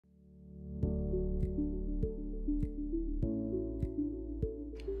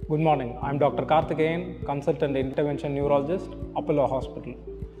Good morning. I'm Dr. Karthikeyan, Consultant Intervention Neurologist, Apollo Hospital.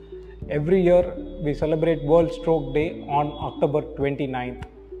 Every year we celebrate World Stroke Day on October 29th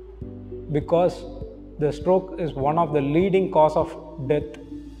because the stroke is one of the leading cause of death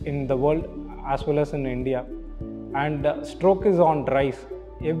in the world as well as in India. And stroke is on rise.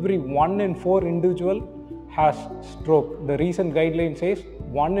 Every 1 in 4 individual has stroke. The recent guideline says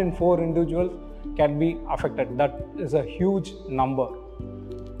 1 in 4 individuals can be affected. That is a huge number.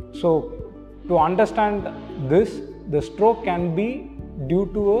 So to understand this, the stroke can be due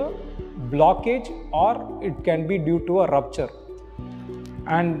to a blockage or it can be due to a rupture.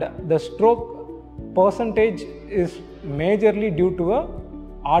 And the stroke percentage is majorly due to a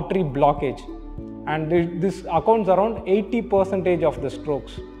artery blockage. And this accounts around 80% of the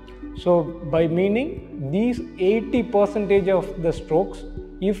strokes. So by meaning these 80% of the strokes,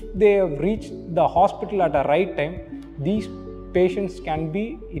 if they have reached the hospital at the right time, these patients can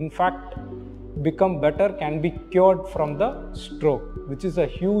be in fact become better, can be cured from the stroke, which is a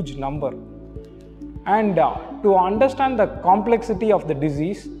huge number. And to understand the complexity of the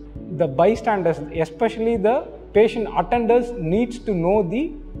disease, the bystanders, especially the patient attenders, needs to know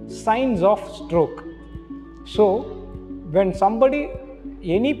the signs of stroke. So when somebody,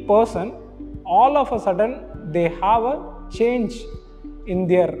 any person, all of a sudden they have a change in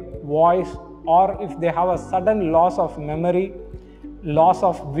their voice, or if they have a sudden loss of memory, loss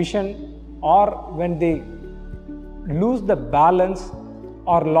of vision, or when they lose the balance,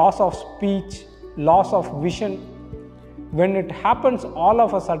 or loss of speech, loss of vision, when it happens all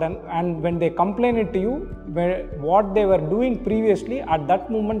of a sudden and when they complain it to you, what they were doing previously, at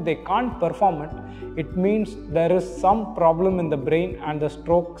that moment they can't perform it, it means there is some problem in the brain and the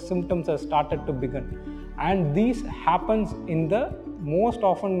stroke symptoms have started to begin. And this happens in the most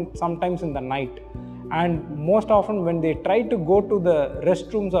often sometimes in the night, and most often when they try to go to the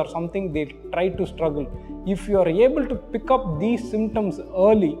restrooms or something, they try to struggle. If you are able to pick up these symptoms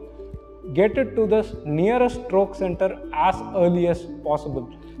early, get it to the nearest stroke center as early as possible,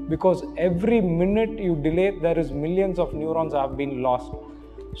 because every minute you delay, there is millions of neurons have been lost.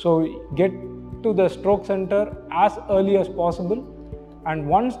 So get to the stroke center as early as possible, and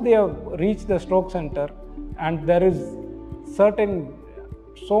once they have reached the stroke center and there is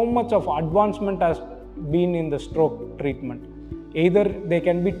so much of advancement has been in the stroke treatment, either they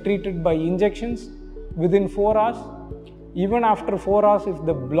can be treated by injections within 4 hours. Even after 4 hours, if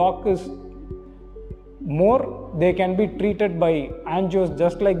the block is more, they can be treated by angios,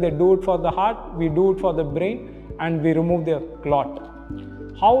 just like they do it for the heart, we do it for the brain, and we remove the clot.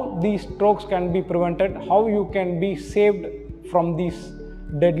 How these strokes can be prevented, how you can be saved from this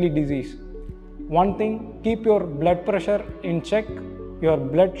deadly disease. One thing, keep your blood pressure in check, your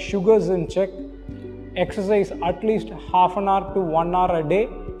blood sugars in check, exercise at least half an hour to 1 hour a day,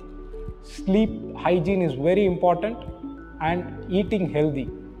 sleep hygiene is very important, and eating healthy.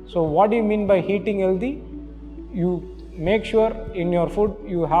 So what do you mean by eating healthy? You make sure in your food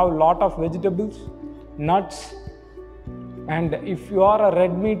you have a lot of vegetables, nuts, and if you are a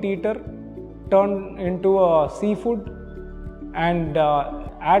red meat eater, turn into a seafood and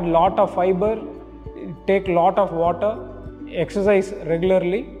add lot of fiber, take lot of water, exercise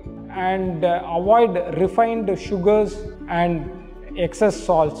regularly, and avoid refined sugars and excess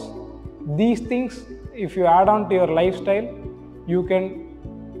salts. These things, if you add on to your lifestyle, you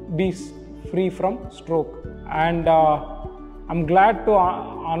can be free from stroke. And I'm glad to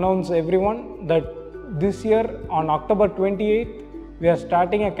announce everyone that this year on October 28th, we are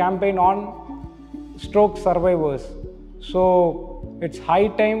starting a campaign on stroke survivors. So it's high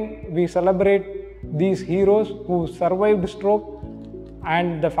time we celebrate these heroes who survived stroke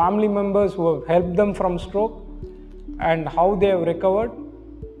and the family members who have helped them from stroke and how they have recovered.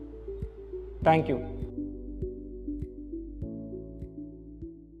 Thank you.